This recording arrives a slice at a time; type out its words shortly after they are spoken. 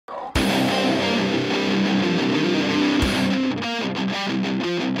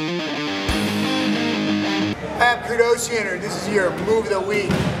Back to Osiander. This is your move of the week.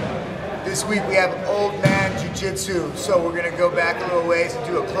 This week we have old man jiu-jitsu. So we're gonna go back a little ways and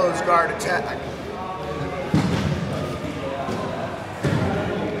do a closed guard attack.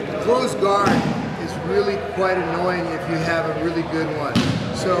 Closed guard is really quite annoying if you have a really good one.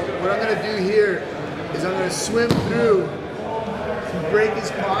 So what I'm gonna do here is I'm gonna swim through to break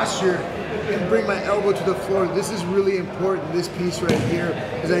his posture and bring my elbow to the floor. This is really important, this piece right here,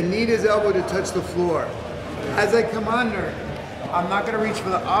 because I need his elbow to touch the floor. As I come under, I'm not gonna reach for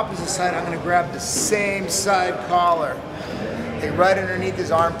the opposite side, I'm gonna grab the same side collar, like right underneath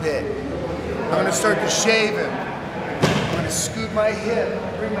his armpit. I'm gonna start to shave him. I'm gonna scoot my hip,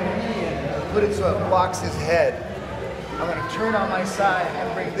 bring my knee in, put it so it blocks his head. I'm gonna turn on my side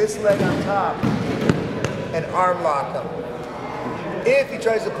and bring this leg on top and arm lock him. If he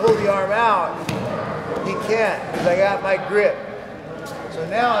tries to pull the arm out, he can't, because I got my grip. So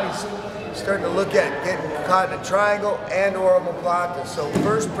now he's starting to look at getting caught in a triangle and or omoplata. So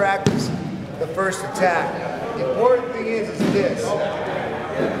first practice, the first attack. The important thing is this.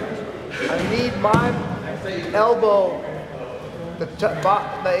 I need my elbow, the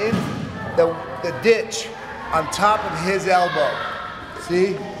ditch on top of his elbow.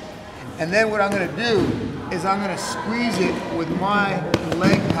 See? And then what I'm gonna do is I'm gonna squeeze it with my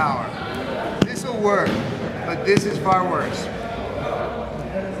leg power. This will work, but this is far worse.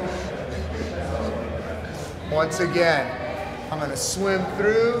 Once again, I'm gonna swim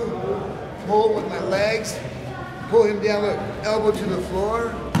through, pull with my legs, pull him down with elbow to the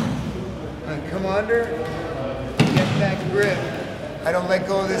floor, and come under, get that grip. I don't let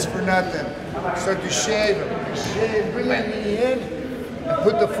go of this for nothing. Start to shave him. Shave, bring my knee in, and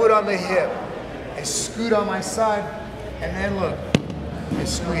put the foot on the hip. I scoot on my side, and then look, I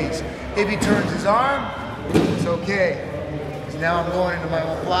squeeze. If he turns his arm, it's okay, because now I'm going into my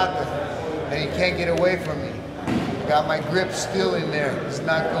omoplata, and he can't get away from me. Got my grip still in there. It's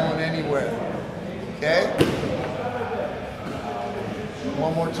not going anywhere. Okay?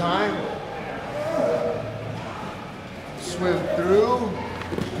 One more time. Swim through,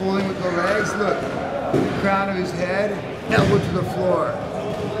 pulling with the legs. Look, crown of his head, elbow to the floor.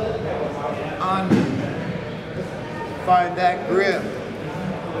 Under. Find that grip.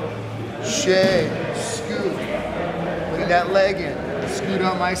 Shave, scoot. Bring that leg in. Scoot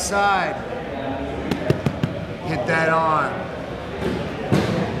on my side. Hit that arm.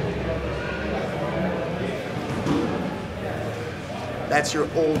 That's your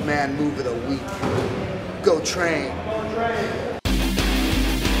old man move of the week. Go train.